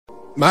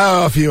May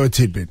I offer you a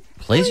tidbit?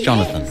 Please,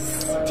 Jonathan.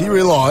 Do you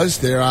realise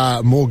there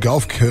are more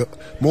golf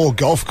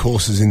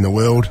courses in the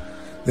world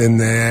than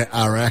there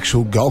are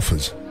actual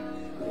golfers?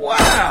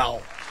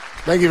 Wow.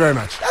 Thank you very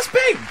much. That's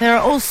big. There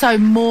are also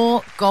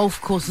more golf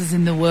courses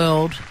in the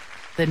world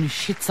than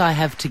shits I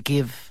have to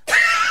give.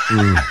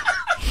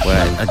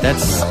 Well,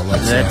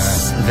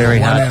 that's very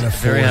one hard. out of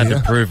four Very hard to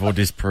here. prove or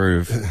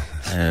disprove. It's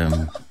Are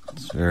you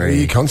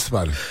very.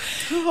 constipated?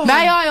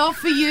 May I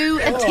offer you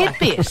a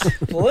tidbit?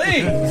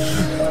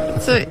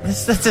 Please. So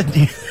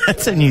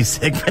that's a new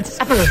segment.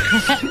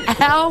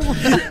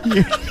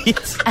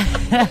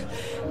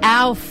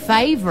 Our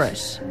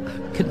favourite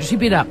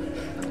contributor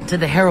to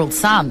the Herald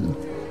Sun,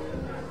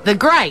 the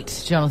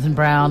great Jonathan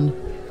Brown,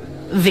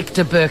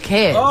 Victor Burkes.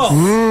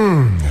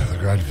 The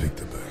great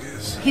Victor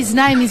Burgess. His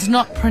name is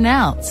not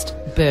pronounced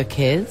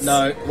Burkes.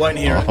 No, won't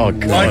hear it. Oh,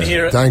 God. Won't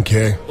hear it. Don't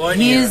care. Won't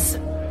hear it. His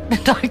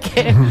don't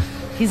care.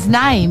 His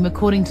name,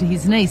 according to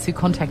his niece who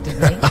contacted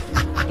me,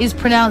 is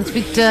pronounced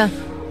Victor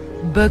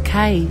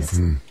Burkes.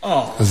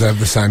 Does that have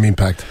the same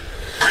impact?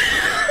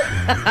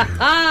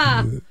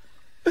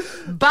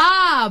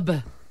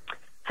 Barb.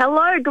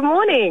 Hello, good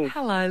morning.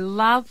 Hello,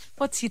 love.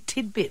 What's your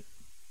tidbit?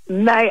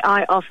 May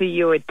I offer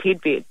you a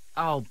tidbit?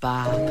 Oh,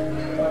 Barb.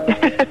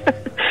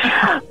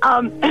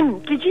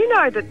 Did you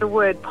know that the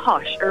word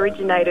posh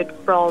originated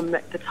from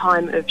the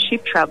time of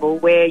ship travel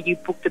where you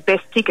booked the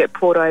best ticket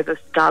port over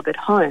starboard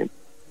home?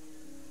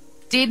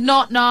 Did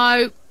not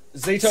know.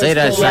 Zito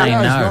Zito's saying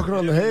He's no. knocking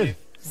on the head.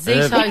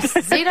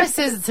 Zito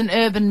says it's an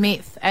urban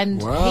myth,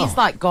 and Wow. he's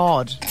like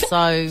God.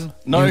 So,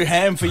 no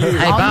ham for you.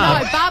 Hey, oh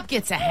Barb. no, Barb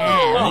gets a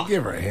hand. I'll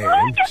give her a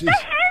hand. Jeez.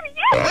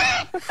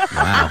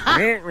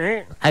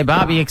 Hey,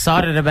 Barb, are you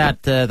excited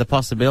about the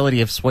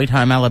possibility of Sweet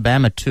Home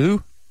Alabama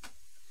 2?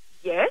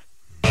 Yes?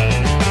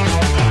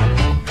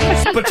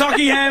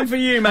 Pawtucky ham for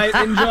you, mate.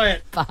 Enjoy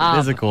it.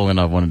 There's a call in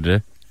I wanted to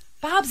do.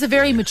 Barb's a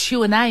very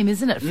mature name,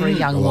 isn't it, for a I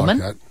young like woman?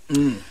 that.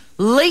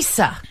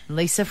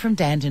 Lisa from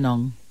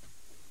Dandenong.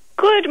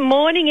 Good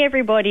morning,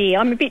 everybody.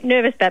 I'm a bit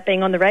nervous about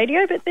being on the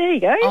radio, but there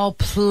you go. Oh,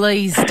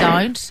 please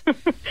don't.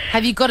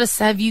 Have you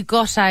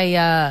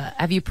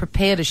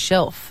prepared a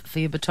shelf for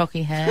your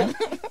Pawtucky ham?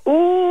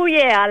 Oh,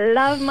 yeah, I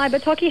love my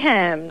Pawtucky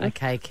ham.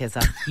 Okay,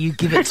 Keza, you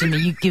give it to me.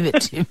 You give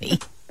it to me.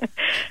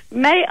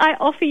 May I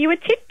offer you a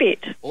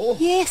tidbit?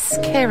 Yes,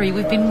 Kerry,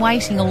 we've been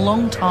waiting a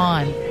long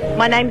time.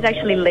 My name's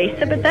actually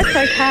Lisa, but that's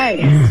okay.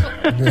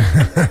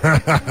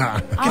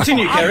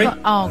 Continue, Kerry.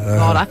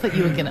 God, I thought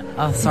you were going to...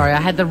 Oh, sorry,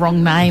 I had the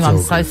wrong name. I'm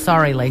so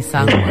sorry,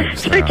 Lisa.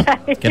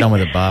 Okay. Get on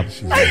with it, Barb.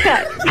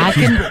 I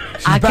can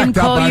Backed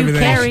up call you over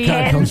there. Kerry. She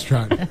can't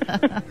concentrate.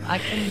 I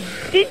can...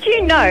 Did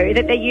you know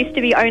that there used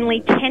to be only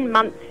 10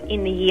 months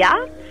in the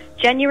year?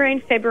 January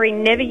and February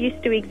never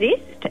used to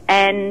exist,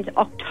 and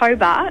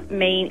October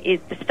is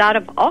the start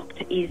of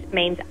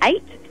means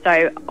 8,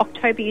 so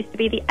October used to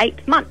be the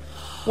 8th month.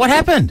 What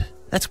happened?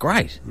 That's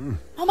great.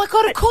 Oh, my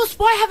God, of course.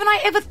 Why haven't I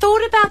ever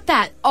thought about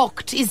that?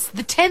 Oct is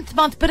the 10th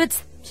month, but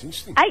it's... It's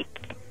interesting. 8th,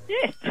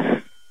 yes.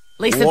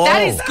 Lisa, Whoa.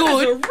 that is That's a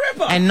good.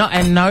 ripper. And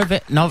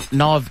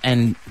Nov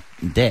and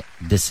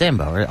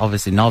December.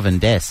 Obviously, Nov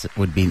and Des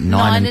would be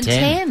 9 and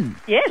 10.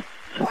 Yes,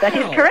 that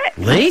is correct.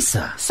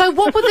 Lisa. So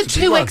what were the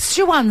two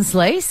extra ones,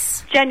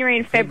 Lisa? January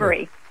and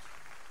February.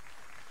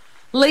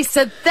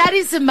 Lisa, that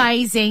is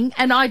amazing,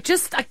 and I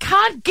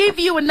can't give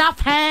you enough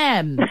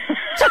ham.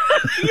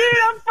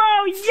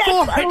 Beautiful,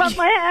 yes, I love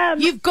my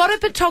ham. You've got a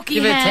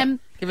Pawtucky ham.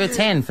 Give her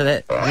 10 for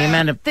the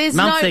amount of There's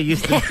months no- they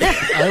used to.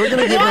 We're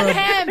going to give One her.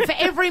 ham for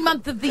every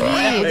month of the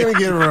We're year. going to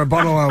give her a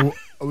bottle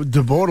of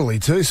De Bortoli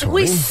too, Swanee.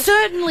 We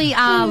certainly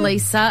are,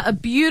 Lisa. A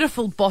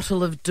beautiful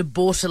bottle of De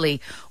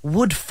Bortoli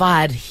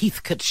wood-fired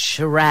Heathcote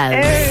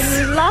Shiraz.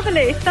 Oh,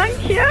 lovely,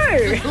 thank you.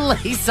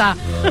 Lisa,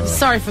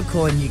 sorry for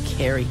calling you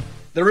Kerry.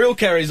 The real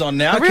Kerry's on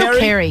now. The real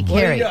Kerry, what do you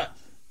Kerry. got?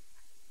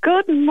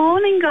 Good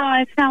morning,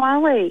 guys. How are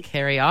we?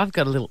 Kerry, I've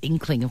got a little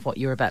inkling of what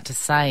you're about to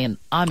say, and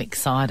I'm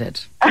excited.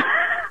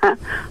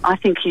 I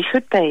think you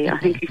should be.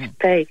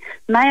 May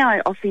I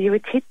offer you a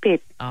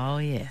tidbit? Oh,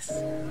 yes.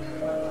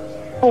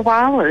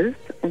 Koalas,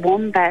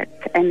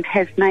 wombats and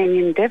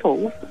Tasmanian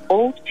devils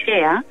all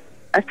share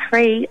a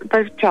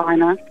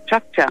 3-vagina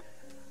structure.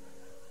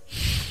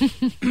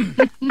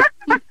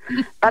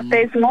 But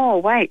there's more,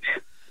 wait.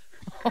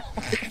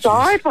 The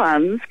side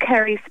ones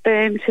carry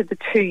sperm to the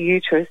 2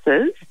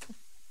 uteruses,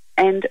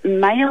 and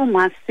male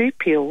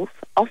marsupials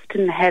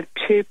often have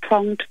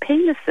 2-pronged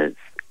penises.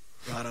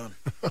 Right on.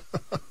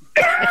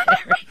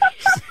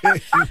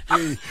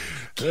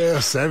 Yeah,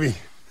 savvy.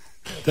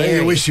 Don't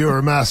you wish you were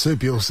a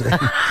marsupial, Sam?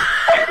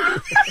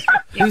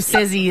 Who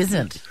says he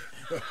isn't?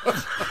 So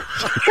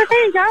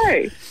there you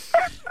go.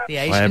 The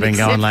Why Asian have been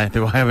going late?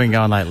 Why have been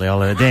going lately?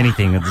 I'll do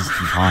anything. It's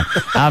fine.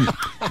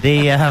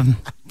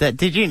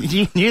 Did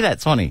you knew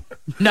that, Swanee?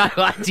 No,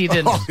 I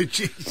didn't. Oh,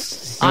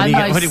 jeez. What are you,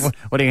 I what, know.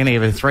 what are you going to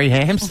give her? 3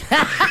 hams?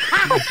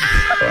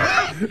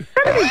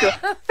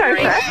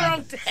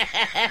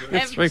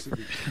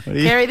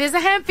 Kerry, there's a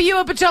ham for you,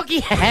 a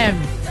Pawtucky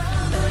ham.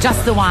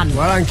 Just the one.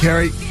 Well done,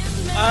 Kerry.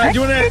 Do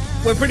you want to?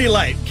 We're pretty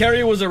late.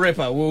 Kerry was a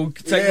ripper. We'll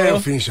take Yeah, it we'll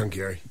off. finish on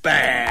Kerry.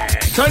 Bang.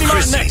 Tony Martin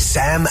Chrissy, next.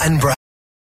 Sam and Brad.